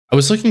I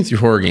was looking through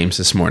horror games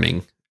this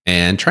morning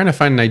and trying to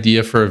find an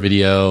idea for a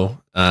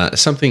video,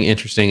 something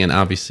interesting. And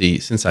obviously,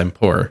 since I'm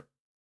poor,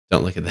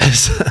 don't look at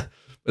this.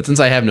 But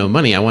since I have no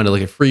money, I wanted to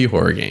look at free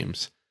horror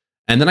games.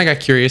 And then I got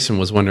curious and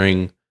was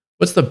wondering,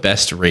 what's the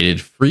best rated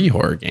free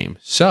horror game?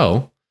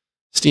 So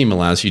Steam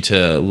allows you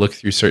to look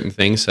through certain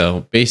things.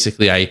 So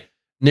basically, I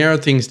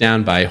narrowed things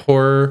down by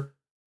horror,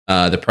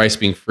 the price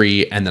being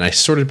free, and then I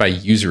sorted by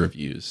user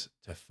reviews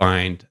to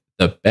find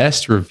the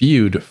best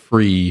reviewed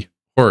free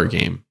horror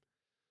game.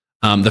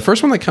 The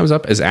first one that comes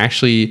up is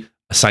actually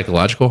a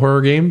psychological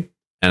horror game,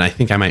 and I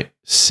think I might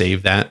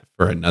save that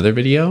for another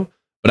video,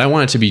 but I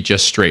want it to be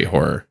just straight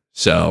horror.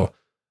 So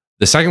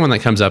the second one that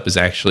comes up is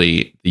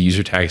actually the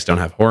user tags don't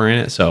have horror in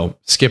it, so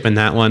skipping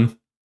that one.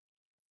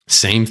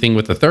 Same thing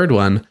with the third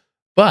one,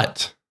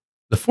 but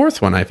the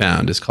fourth one I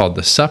found is called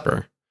The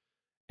Supper,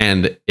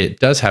 and it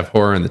does have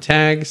horror in the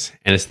tags,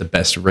 and it's the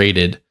best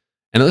rated,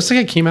 and it looks like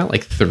it came out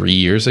like 3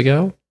 years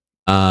ago.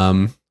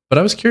 But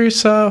I was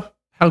curious how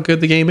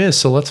good the game is,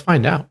 so let's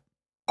find out.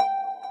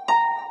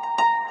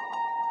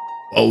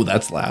 Oh,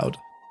 that's loud.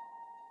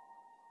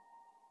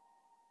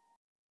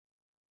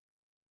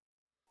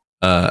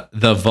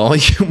 The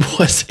volume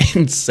was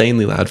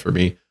insanely loud for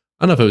me.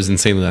 I don't know if it was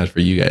insanely loud for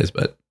you guys,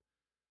 but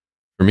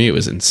for me it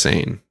was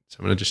insane. So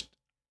I'm gonna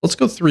let's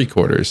go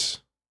 3/4.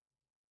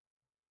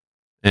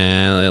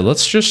 And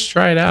let's just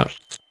try it out.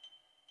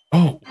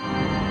 Oh.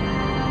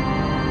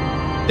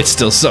 It's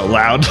still so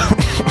loud.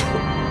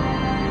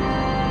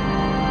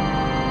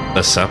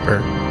 The Supper.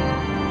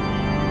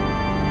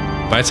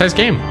 Bite-sized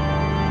game.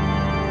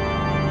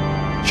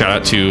 Shout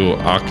out to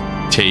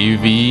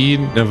Octavie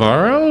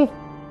Navarro.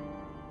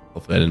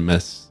 Hopefully I didn't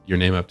mess your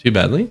name up too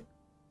badly.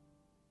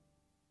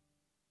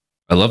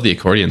 I love the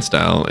accordion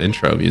style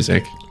intro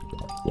music.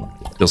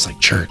 Feels like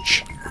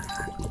church.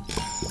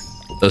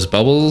 Those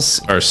bubbles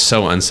are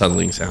so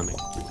unsettling sounding.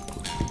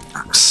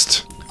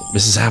 Psst.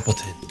 Mrs.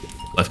 Appleton.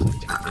 Left click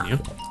to continue.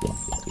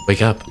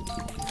 Wake up.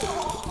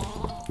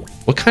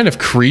 What kind of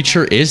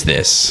creature is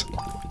this?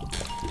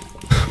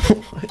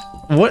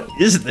 What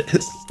is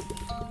this?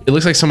 It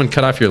looks like someone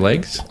cut off your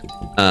legs.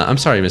 I'm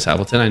sorry, Miss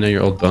Appleton. I know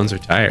your old bones are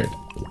tired.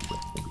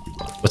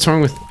 What's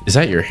wrong with... Is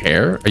that your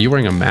hair? Are you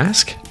wearing a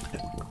mask?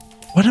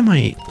 What am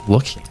I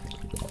looking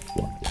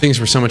at? Things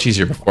were so much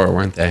easier before,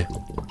 weren't they?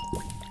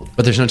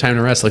 But there's no time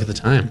to rest. Look at the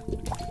time.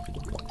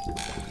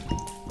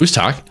 Who's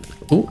talking?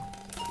 Who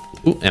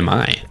am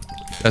I?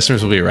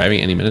 Customers will be arriving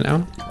any minute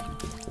now.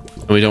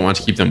 And we don't want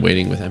to keep them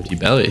waiting with empty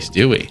bellies,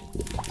 do we?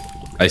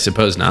 I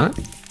suppose not.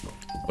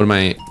 What am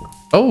I...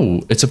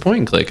 Oh, it's a point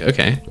and click.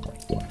 Okay.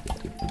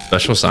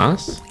 Special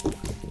sauce?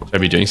 Should I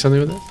be doing something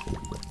with this?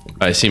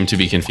 I seem to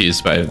be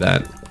confused by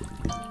that.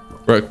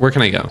 Where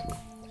can I go?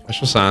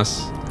 Special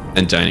sauce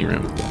and dining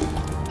room.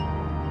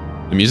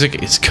 The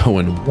music is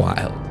going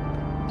wild.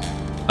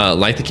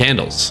 Light the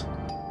candles.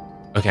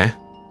 Okay.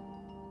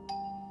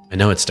 I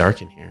know it's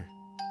dark in here.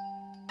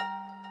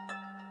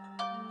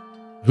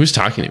 Who's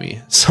talking to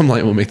me? Some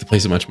light will make the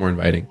place much more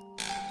inviting.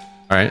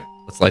 All right,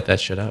 let's light that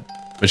shit up.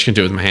 I'm just gonna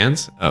do it with my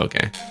hands? Oh,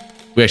 okay.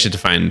 We actually have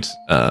to find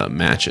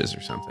matches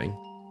or something.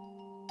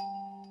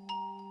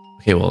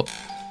 Okay, well,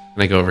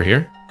 can I go over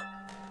here?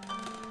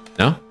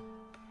 No?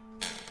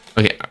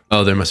 Okay,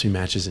 oh, there must be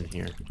matches in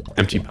here.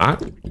 Empty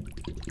pot?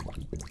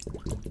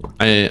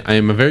 I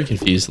am a very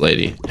confused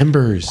lady.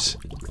 Embers.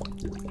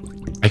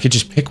 I could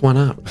just pick one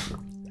up.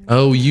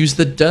 Oh, use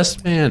the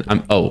dustpan.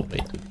 Oh,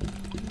 wait.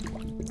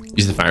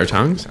 Use the fire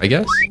tongs, I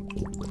guess.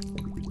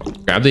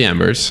 Grab the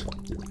embers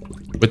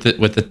with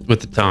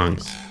the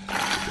tongs.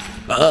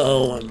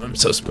 Oh, I'm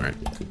so smart.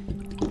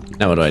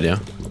 Now what do I do?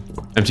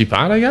 Empty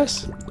pot, I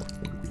guess?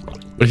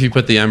 What if you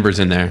put the embers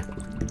in there?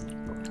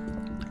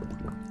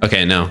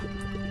 Okay, no.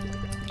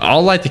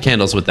 I'll light the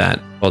candles with that.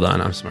 Hold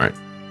on, I'm smart.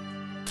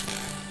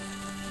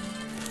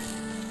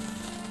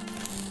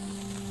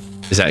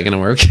 Is that gonna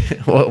work?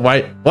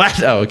 Why?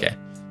 What? Oh, okay.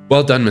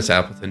 Well done, Miss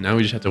Appleton. Now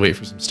we just have to wait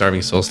for some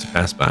starving souls to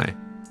pass by.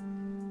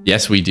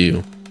 Yes, we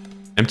do.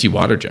 Empty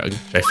water jug.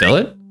 Should I fill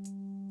it?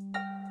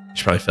 I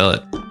should probably fill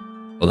it.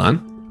 Hold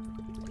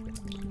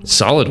on.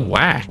 Solid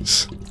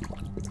wax.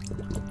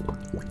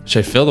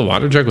 Should I fill the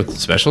water jug with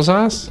special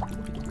sauce?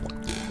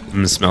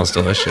 It smells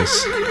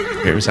delicious.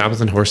 Here, Miss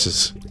Appleton,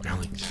 horses.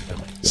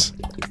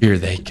 Here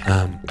they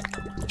come.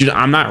 Dude,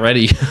 I'm not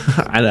ready.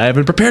 I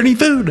haven't prepared any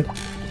food.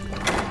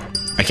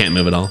 I can't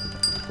move at all.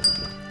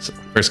 So,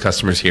 first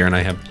customer's here, and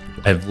I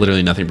have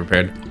literally nothing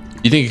prepared.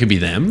 Do you think it could be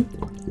them?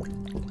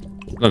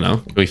 I don't know.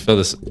 Can we fill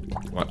this?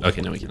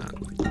 Okay, no, we cannot.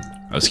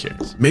 I was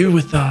curious. Maybe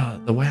with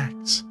the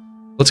wax.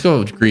 Let's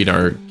go greet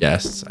our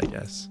guests, I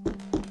guess.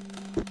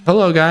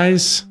 Hello,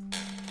 guys.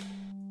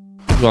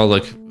 You all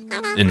look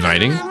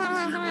inviting.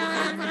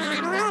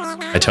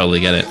 I totally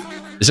get it.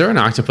 Is there an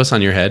octopus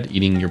on your head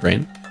eating your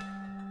brain?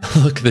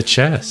 Look at the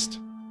chest.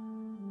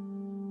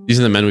 These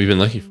are the men we've been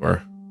looking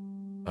for.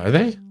 Are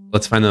they?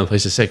 Let's find them a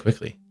place to stay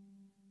quickly.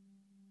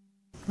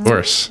 Of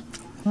course.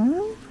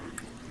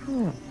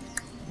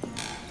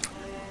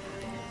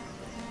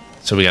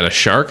 So we got a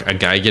shark, a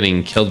guy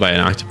getting killed by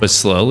an octopus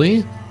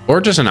slowly.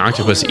 Or just an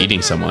octopus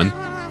eating someone.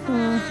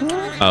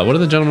 What do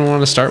the gentlemen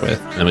want to start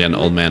with? And then we got an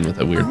old man with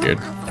a weird beard.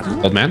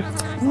 Old man?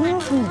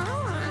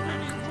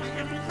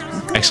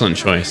 Excellent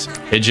choice.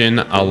 Pigeon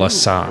a la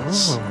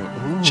sauce.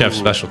 Chef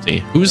specialty.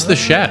 Who's the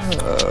chef?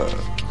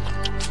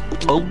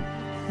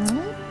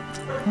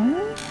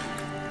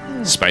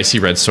 Spicy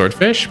red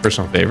swordfish,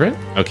 personal favorite.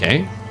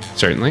 Okay,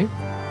 certainly.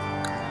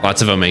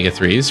 Lots of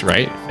omega-3s,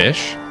 right?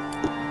 Fish.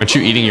 Aren't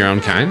you eating your own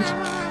kind?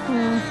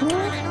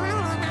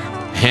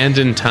 Hand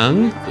and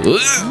tongue?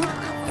 Ugh.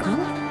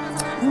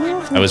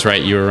 I was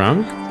right, you were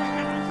wrong?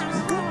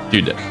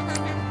 Dude,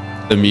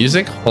 the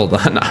music? Hold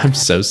on, I'm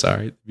so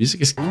sorry. The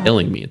music is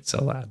killing me, it's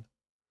so loud.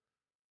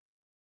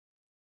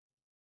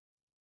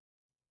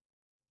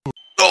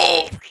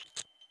 Oh!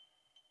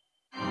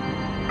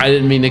 I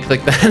didn't mean to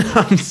click that.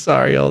 I'm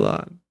sorry, hold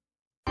on.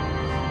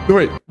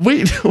 Wait.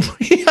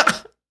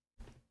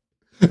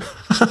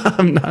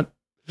 I'm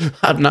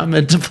not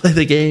meant to play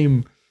the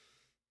game.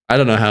 I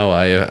don't know how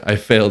I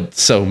failed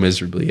so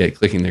miserably at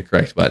clicking the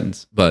correct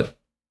buttons, but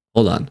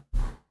hold on.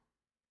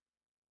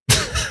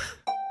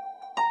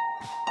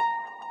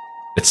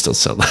 It's still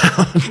so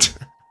loud.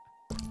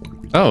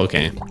 Oh,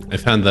 okay. I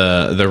found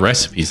the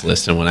recipes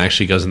list, and what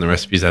actually goes in the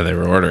recipes that they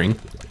were ordering.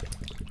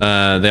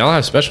 They all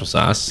have special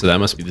sauce, so that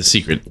must be the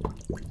secret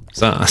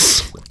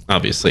sauce,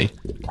 obviously.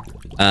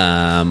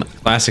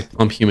 Classic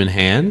plump human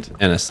hand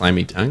and a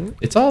slimy tongue.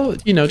 It's all,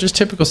 you know, just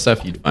typical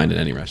stuff you'd find in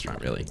any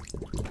restaurant, really.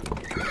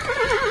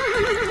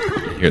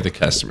 Here are the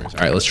customers.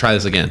 All right, let's try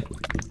this again.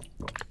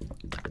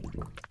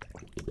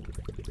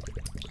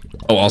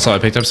 Oh, also, I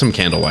picked up some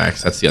candle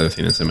wax. That's the other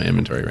thing that's in my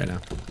inventory right now.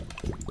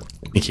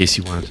 In case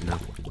you wanted to know.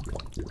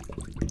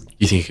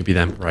 You think it could be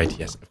them? Right,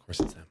 yes, of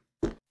course it's them.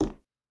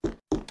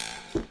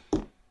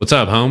 What's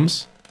up,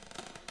 Holmes?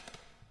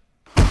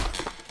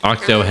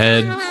 Octo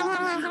head,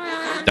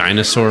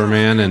 dinosaur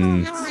man,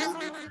 and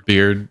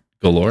beard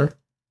galore.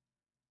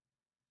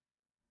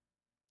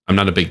 I'm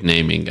not a big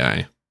naming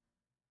guy.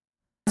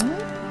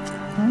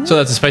 So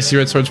that's a spicy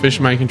red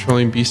swordfish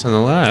mind-controlling beast on the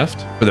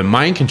left. For the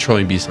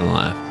mind-controlling beast on the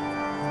left.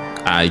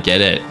 I get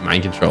it.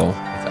 Mind control.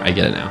 I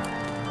get it now.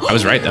 I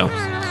was right, though.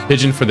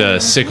 Pigeon for the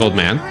sick old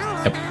man.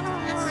 Yep.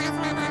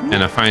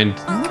 And a find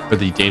for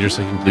the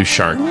dangerous-looking blue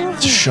shark.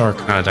 It's a shark,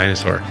 not a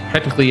dinosaur.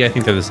 Technically, I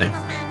think they're the same.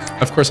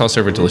 Of course, I'll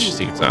serve a delicious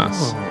secret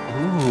sauce.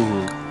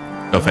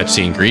 Go fetch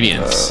the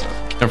ingredients.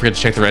 Don't forget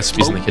to check the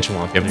recipes in the kitchen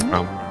wall if you have any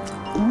problem.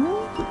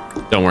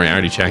 Don't worry, I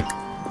already checked.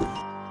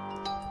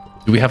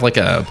 Do we have like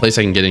a place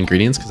I can get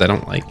ingredients? Because I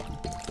don't like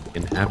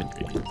can have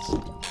ingredients.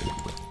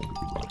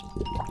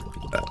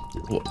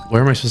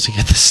 Where am I supposed to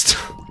get this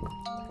stuff?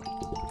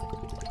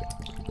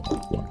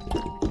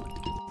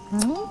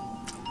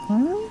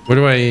 Where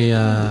do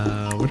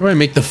I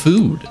make the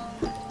food?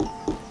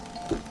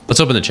 Let's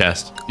open the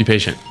chest. Be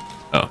patient.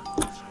 Oh.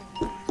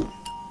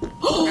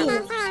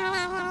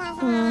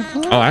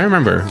 Oh, I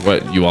remember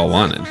what you all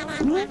wanted.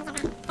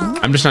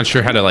 I'm just not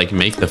sure how to like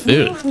make the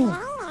food.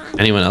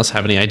 Anyone else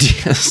have any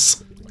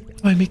ideas?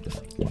 How do I make the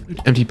food?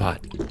 Empty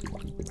pot.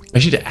 I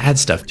should add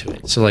stuff to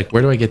it. So like,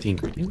 where do I get the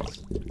ingredients?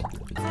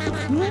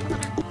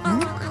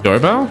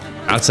 Doorbell?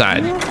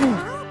 Outside.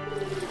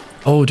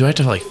 Oh, do I have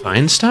to like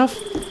find stuff?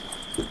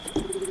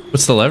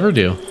 What's the lever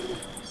do?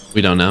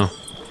 We don't know.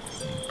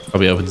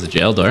 Probably opens the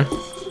jail door.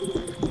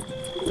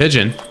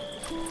 Pigeon.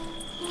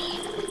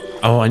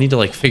 Oh, I need to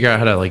like figure out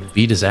how to like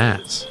beat his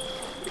ass.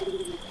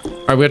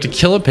 All right, we have to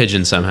kill a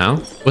pigeon somehow.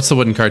 What's the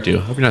wooden cart do?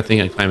 I hope you're not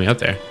thinking of climbing up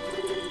there.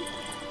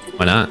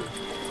 Why not?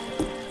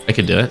 I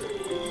could do it.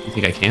 You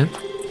think I can?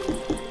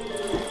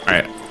 All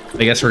right.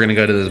 I guess we're gonna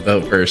go to this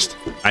boat first.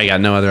 I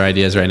got no other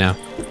ideas right now.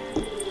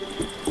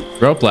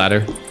 Rope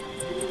ladder.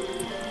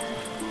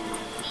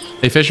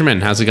 Hey,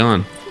 fisherman, how's it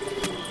going?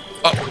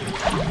 Oh.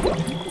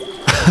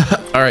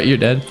 All right, you're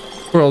dead.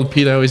 Poor old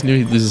Pete. I always knew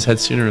he'd lose his head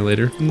sooner or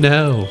later.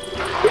 No.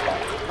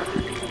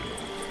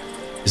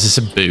 Is this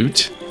a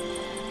boot?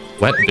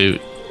 Wet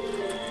boot.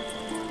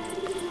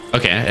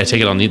 Okay, I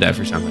take it I'll need that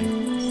for something.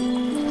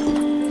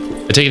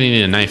 I take it I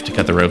need a knife to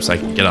cut the rope so I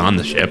can get on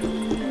the ship.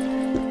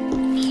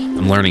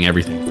 I'm learning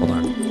everything. Hold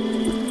on.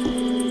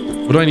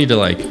 What do I need to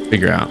like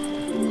figure out?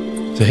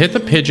 To hit the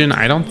pigeon,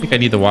 I don't think I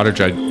need the water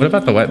jug. What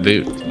about the wet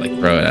boot? To, like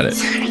throw it at it.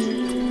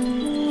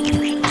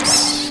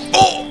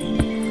 Oh!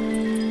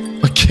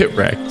 Get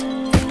wrecked.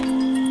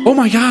 Oh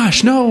my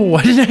gosh, no!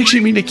 I didn't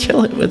actually mean to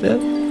kill it with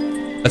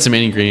it. That's the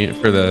main ingredient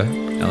for the...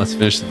 Now let's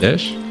finish the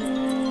dish.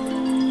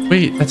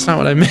 Wait, that's not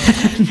what I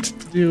meant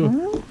to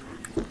do.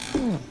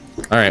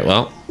 All right,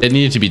 well, it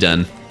needed to be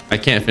done. I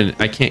can't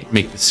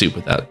make the soup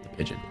without the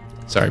pigeon.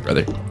 Sorry,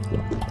 brother.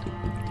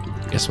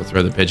 Guess we'll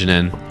throw the pigeon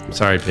in.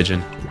 Sorry,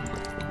 pigeon.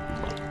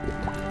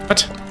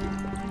 What?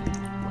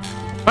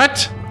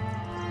 What?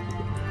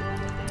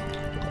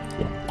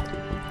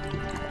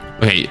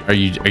 Okay, are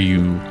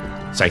you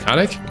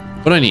psychotic?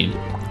 What do I need?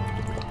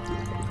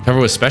 Cover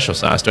with special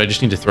sauce. Do I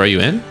just need to throw you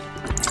in?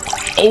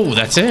 Oh,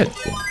 that's it.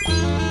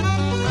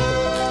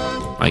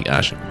 My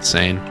gosh, I'm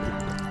insane.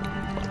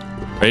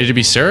 Ready to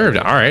be served.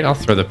 All right, I'll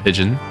throw the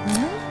pigeon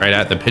right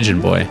at the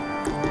pigeon boy.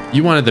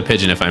 You wanted the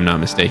pigeon, if I'm not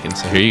mistaken.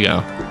 So here you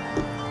go.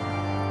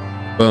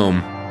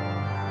 Boom.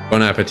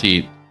 Bon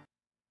appetit.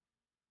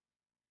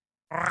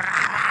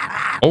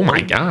 Oh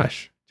my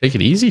gosh. Take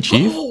it easy,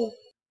 Chief.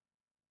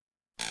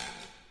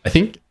 I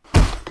think...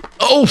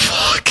 Oh,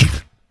 fuck.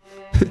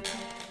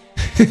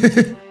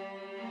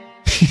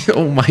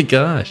 Oh my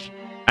gosh.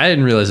 I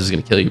didn't realize it was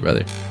going to kill you,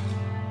 brother.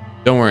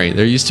 Don't worry.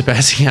 They're used to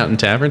passing out in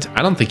taverns.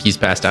 I don't think he's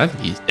passed out. I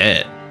think he's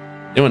dead.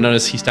 Anyone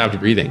notice he stopped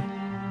breathing?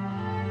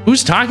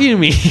 Who's talking to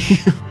me?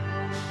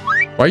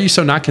 Why are you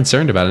so not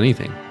concerned about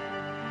anything?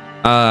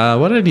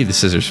 What did I need the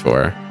scissors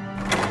for?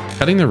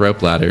 Cutting the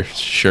rope ladder,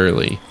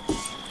 surely.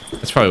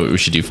 That's probably what we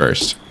should do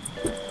first.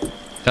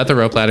 Cut the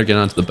rope ladder, get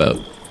onto the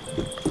boat.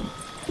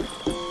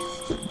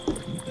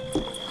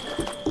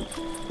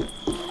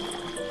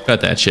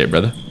 Cut that shit,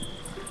 brother.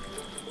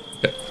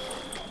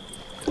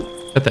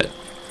 Cut that.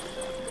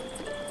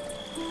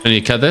 I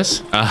need to cut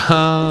this?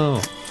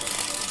 Oh.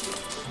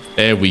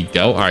 There we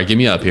go. All right, get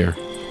me up here.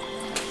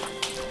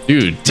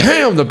 Dude,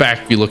 damn, the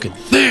back be looking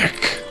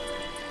thick.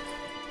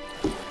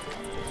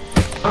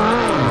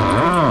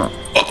 Oh.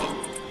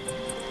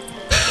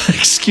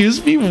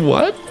 Excuse me,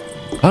 what?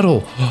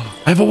 Huddle,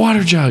 I have a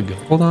water jug.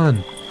 Hold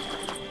on.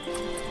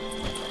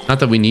 Not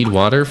that we need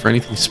water for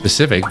anything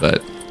specific,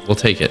 but we'll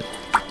take it.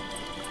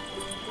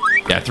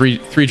 Yeah,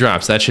 three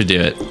drops. That should do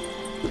it.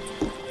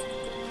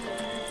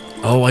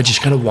 Oh, I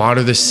just gotta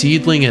water the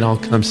seedling. It all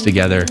comes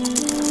together.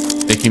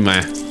 Make me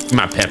my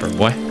pepper,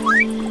 boy.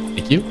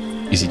 Thank you.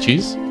 Easy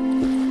cheese.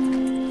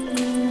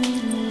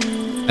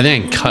 I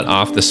think I can cut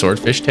off the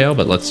swordfish tail,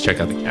 but let's check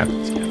out the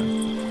captain's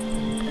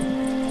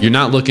cabin. You're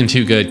not looking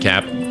too good,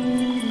 Cap.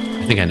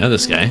 I think I know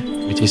this guy.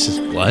 Can we taste his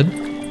blood?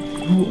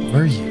 Who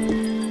are you?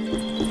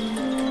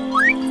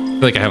 I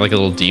feel like I have like a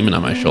little demon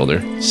on my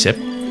shoulder. Sip.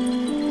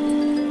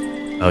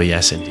 Oh,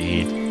 yes,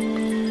 indeed.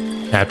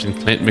 Captain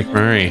Clint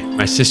McMurray,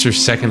 my sister's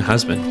second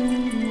husband.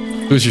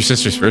 Who's your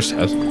sister's first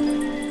husband?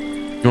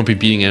 You won't be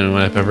beating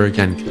anyone up ever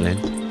again,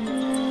 Clint.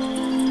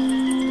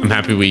 I'm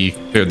happy we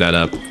cleared that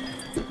up.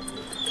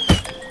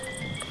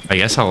 I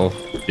guess I'll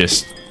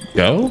just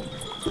go.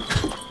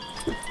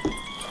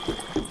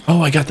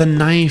 Oh, I got the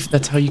knife.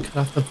 That's how you cut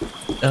off the...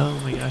 Oh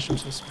my gosh, I'm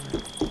so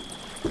smart.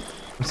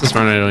 I'm so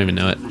smart I don't even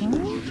know it.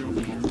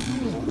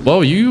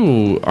 Whoa,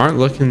 you aren't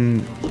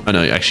looking... Oh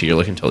no, actually you're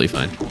looking totally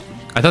fine.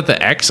 I thought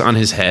the X on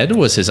his head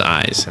was his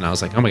eyes, and I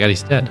was like, oh my god,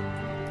 he's dead.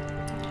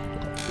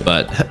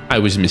 But I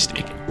was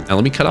mistaken. Now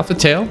let me cut off the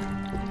tail.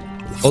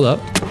 Hold up.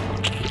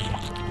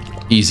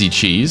 Easy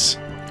cheese.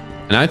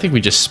 And I think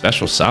we just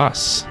special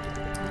sauce.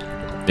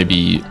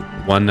 Maybe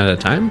one at a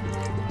time.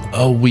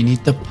 Oh, we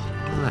need the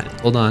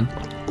pot. Hold on.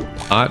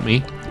 Pot me.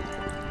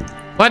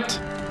 What?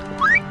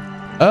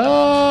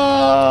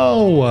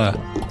 Oh!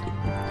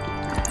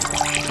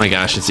 My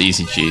gosh, it's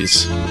easy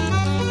cheese.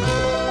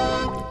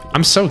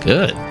 I'm so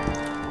good.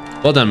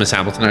 Well done, Miss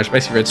Appleton. Our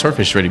spicy red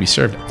swordfish is ready to be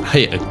served.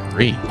 I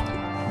agree.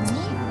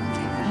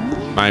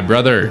 My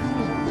brother,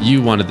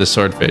 you wanted the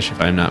swordfish, if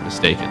I'm not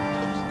mistaken.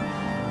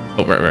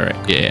 Oh, right.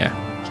 Yeah.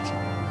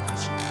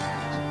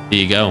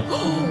 Here you go.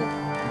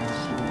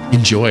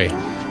 Enjoy.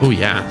 Oh,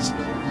 yeah.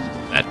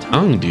 That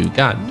tongue, dude.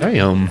 God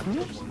damn.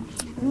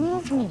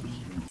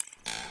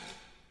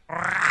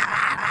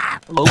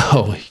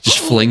 Oh, he just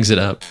flings it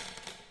up.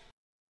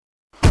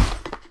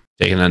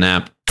 Taking a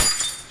nap.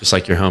 Just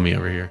like your homie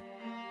over here.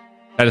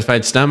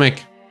 Satisfied stomach.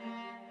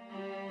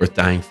 Worth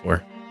dying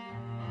for.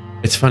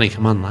 It's funny.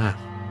 Come on, laugh.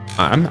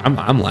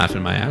 I'm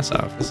laughing my ass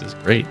off. This is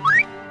great.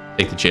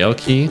 Take the jail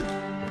key.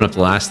 Open up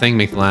the last thing.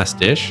 Make the last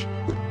dish.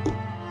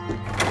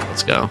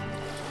 Let's go.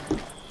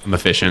 I'm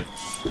efficient.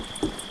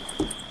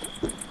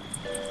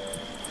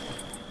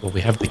 Well,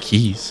 we have the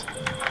keys.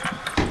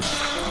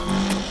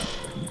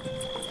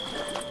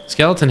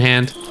 Skeleton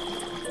hand.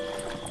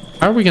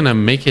 How are we gonna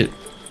make it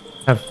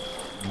have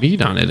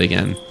meat on it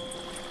again?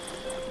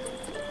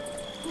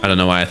 I don't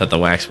know why I thought the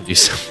wax would do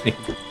something.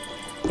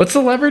 What's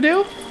the lever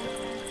do?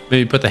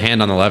 Maybe put the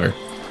hand on the lever.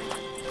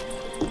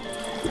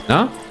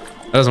 No?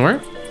 That doesn't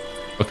work?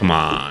 Oh, come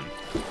on.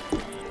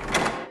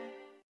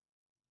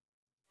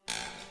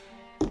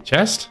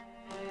 Chest?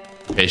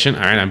 Patient.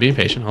 All right, I'm being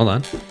patient. Hold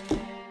on.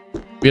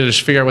 We gotta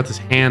just figure out what this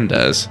hand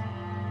does.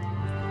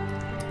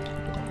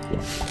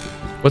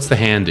 What's the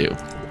hand do?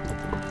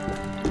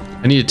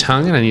 I need a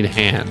tongue and I need a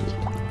hand.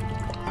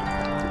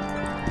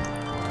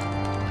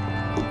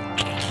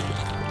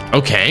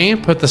 Okay,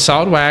 put the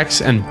solid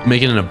wax and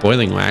make it in a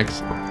boiling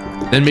wax.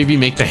 Then maybe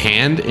make the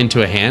hand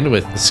into a hand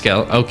with the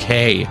skeleton.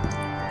 Okay,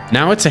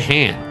 now it's a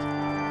hand.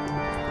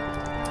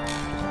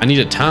 I need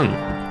a tongue.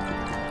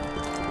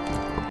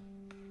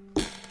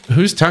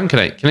 Whose tongue can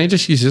I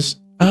just use this?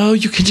 Oh,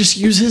 you can just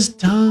use his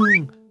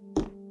tongue.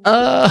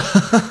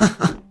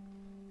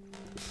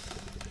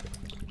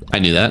 I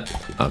knew that,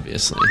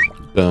 obviously.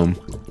 Boom.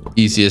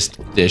 Easiest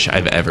dish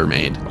I've ever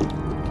made.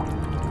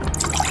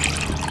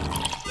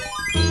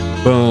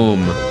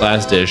 Boom.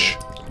 Last dish.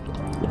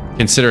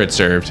 Consider it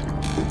served.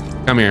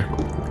 Come here.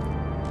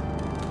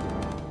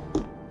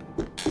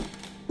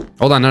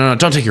 Hold on. No.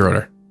 Don't take your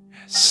order.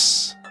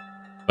 Yes.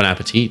 Bon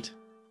appetit.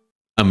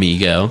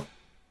 Amigo.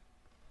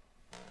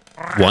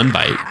 One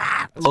bite.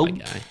 That's my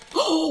guy.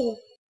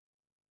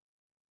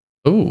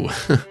 Ooh,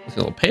 a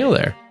little pale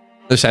there.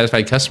 They're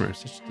satisfied customers.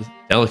 Such a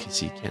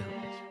delicacy can't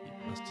help but be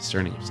the most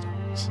discerning of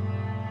stomachs.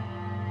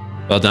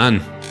 Well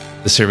done.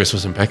 The service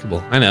was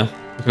impeccable. I know.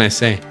 What can I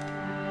say?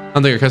 I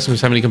don't think our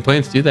customers have any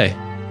complaints, do they?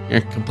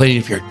 You're complaining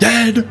if you're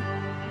dead.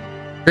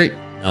 Great.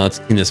 Now let's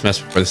clean this mess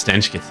before the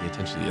stench gets the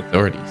attention of the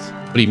authorities.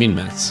 What do you mean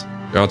mess?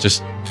 They're all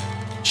just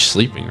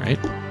sleeping, right?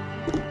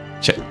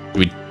 Check. Do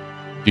we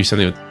do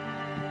something with the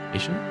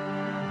patient?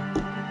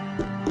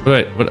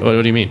 What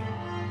do you mean?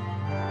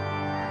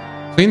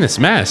 Clean this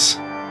mess?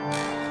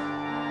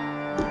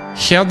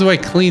 How do I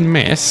clean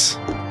mess?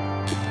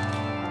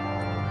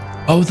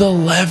 Oh, the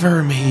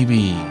lever,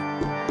 maybe.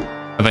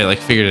 Have I, like,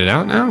 figured it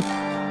out now?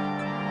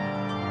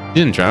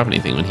 He didn't drop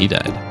anything when he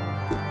died.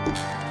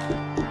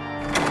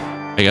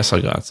 I guess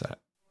I'll go outside.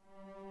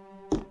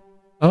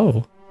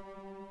 Oh.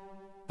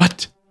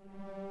 What?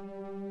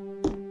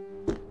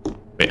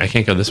 Wait, I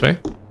can't go this way?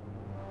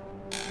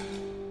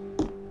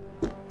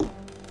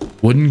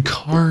 Wooden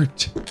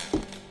cart.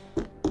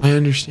 I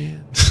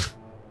understand. This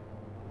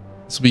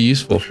will be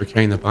useful for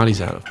carrying the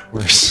bodies out, of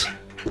course.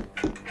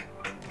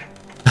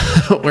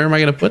 Where am I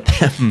going to put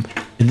them?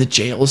 In the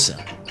jail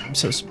cell. I'm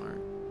so smart.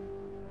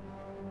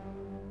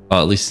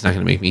 Well, at least it's not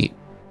going to make me...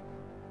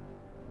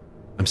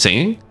 I'm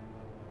singing?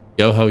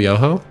 Yo-ho,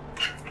 yo-ho?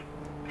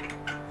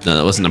 No,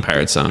 that wasn't a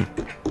pirate song.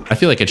 I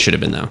feel like it should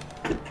have been, though.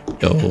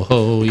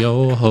 Yo-ho,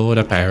 yo-ho,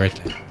 the pirate.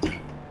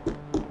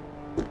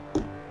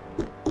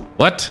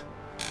 What?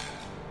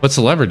 What's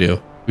the lever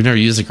do? We've never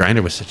used a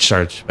grinder with such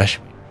sharp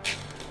special.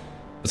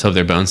 Let's hope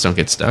their bones don't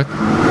get stuck.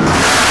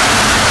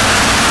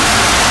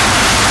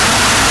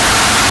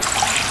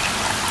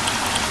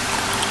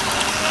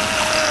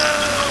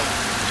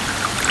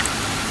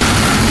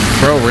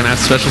 Bro, we're gonna have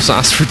special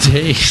sauce for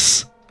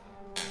days.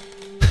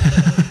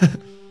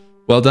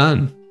 Well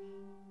done.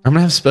 I'm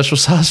gonna have special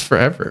sauce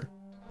forever.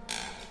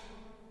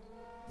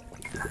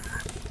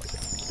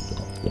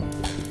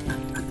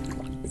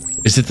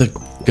 Is it the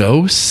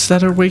ghosts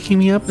that are waking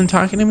me up and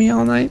talking to me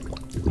all night?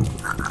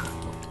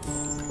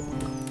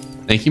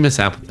 Thank you, Miss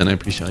Appleton. I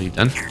appreciate all you've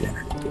done for me.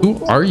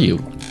 Who are you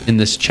in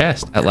this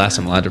chest? At last,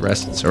 I'm allowed to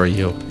rest, and so are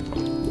you.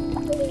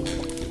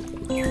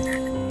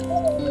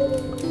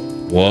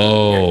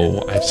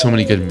 Whoa, I have so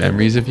many good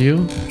memories of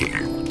you.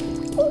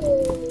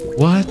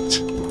 What?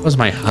 That was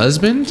my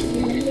husband?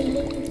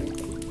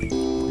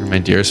 You're my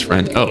dearest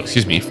friend. Oh,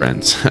 excuse me,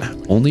 friends.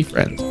 Only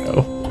friends,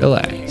 bro.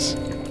 Relax.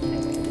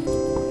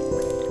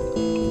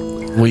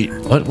 Wait,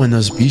 what? When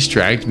those beasts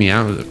dragged me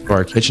out of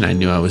our kitchen, I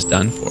knew I was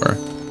done for.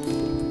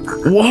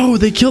 Whoa,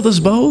 they killed us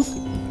both?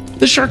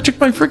 The shark took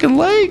my freaking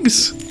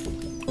legs.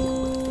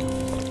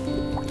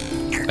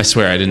 I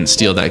swear I didn't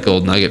steal that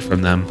gold nugget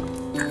from them.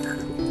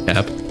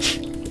 Yep.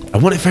 I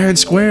want it fair and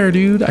square,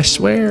 dude. I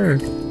swear.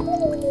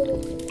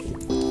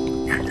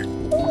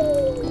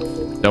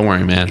 Don't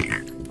worry, man.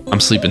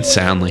 I'm sleeping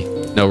soundly.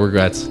 No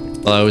regrets.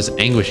 While I was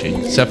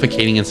anguishing,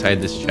 suffocating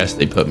inside this chest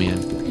they put me in.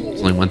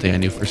 There's only one thing I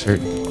knew for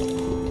certain.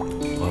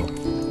 Whoa.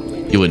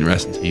 You wouldn't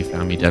rest until you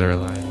found me dead or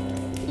alive.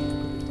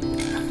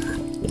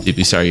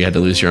 Deeply sorry you had to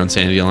lose your own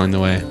sanity along the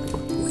way.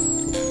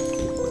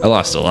 I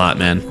lost a lot,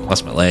 man.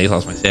 Lost my legs,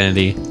 lost my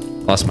sanity,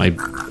 lost my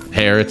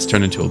hair. It's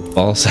turned into a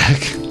ball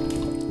sack.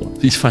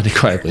 Please find a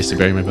quiet place to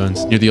bury my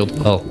bones near the old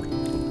well.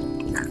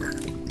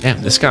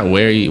 Damn, this got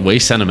way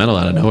sentimental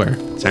out of nowhere.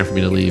 It's time for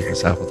me to leave,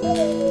 Miss Appleton.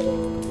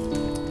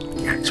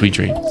 Sweet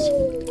dreams.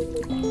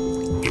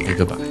 And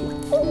goodbye.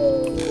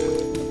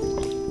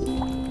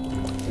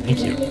 Thank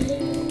you.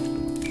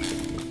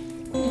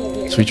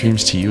 Sweet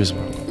dreams to you as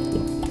well.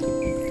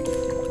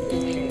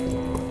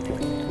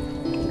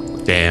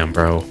 Damn,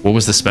 bro. What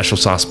was the special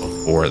sauce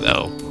before,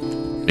 though?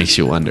 Makes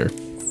you wonder.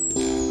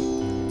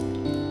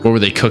 What were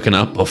they cooking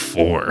up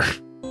before?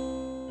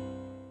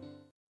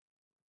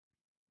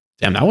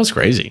 Damn, that was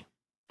crazy.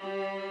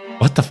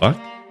 What the fuck?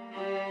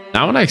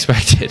 Not what I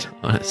expected,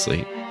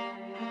 honestly.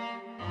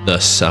 The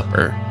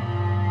supper.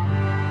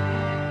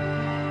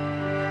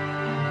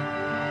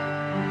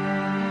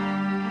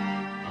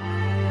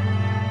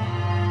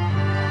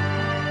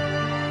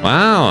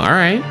 Wow, all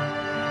right.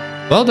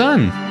 Well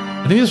done.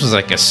 I think this was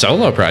like a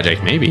solo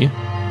project, maybe.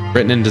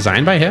 Written and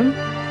designed by him?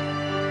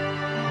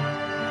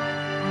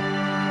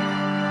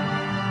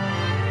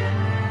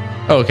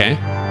 Oh, okay.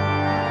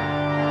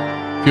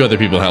 A few other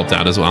people helped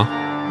out as well.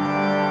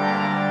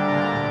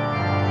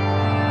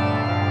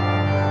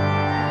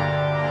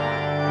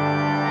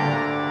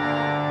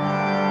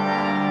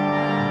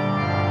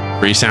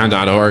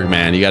 Freesound.org,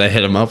 man. You gotta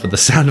hit them up with the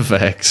sound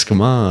effects.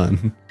 Come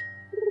on.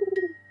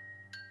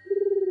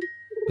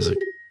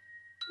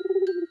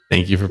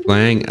 Thank you for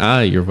playing.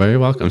 Ah, you're very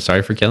welcome.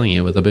 Sorry for killing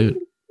you with a boot.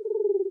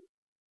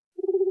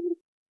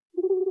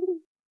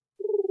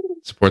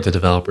 Support the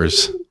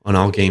developers on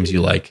all games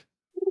you like.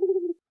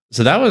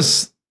 So that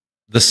was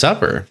The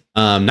Supper.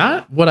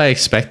 Not what I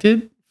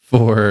expected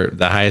for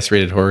the highest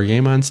rated horror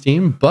game on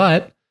Steam,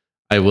 but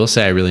I will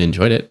say I really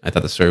enjoyed it. I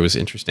thought the story was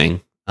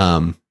interesting.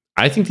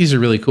 I think these are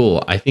really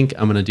cool. I think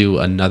I'm going to do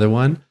another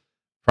one.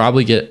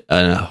 Probably get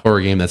a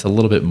horror game that's a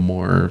little bit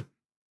more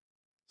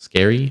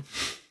scary,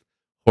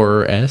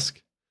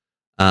 horror-esque.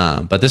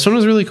 But this one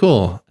was really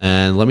cool.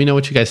 And let me know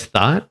what you guys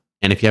thought.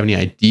 And if you have any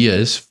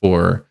ideas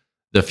for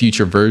the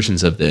future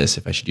versions of this,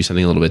 if I should do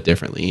something a little bit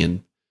differently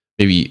and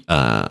maybe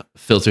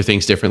filter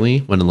things differently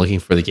when looking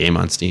for the game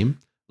on Steam,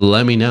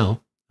 let me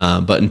know.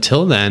 But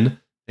until then,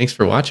 thanks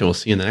for watching. We'll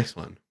see you in the next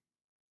one.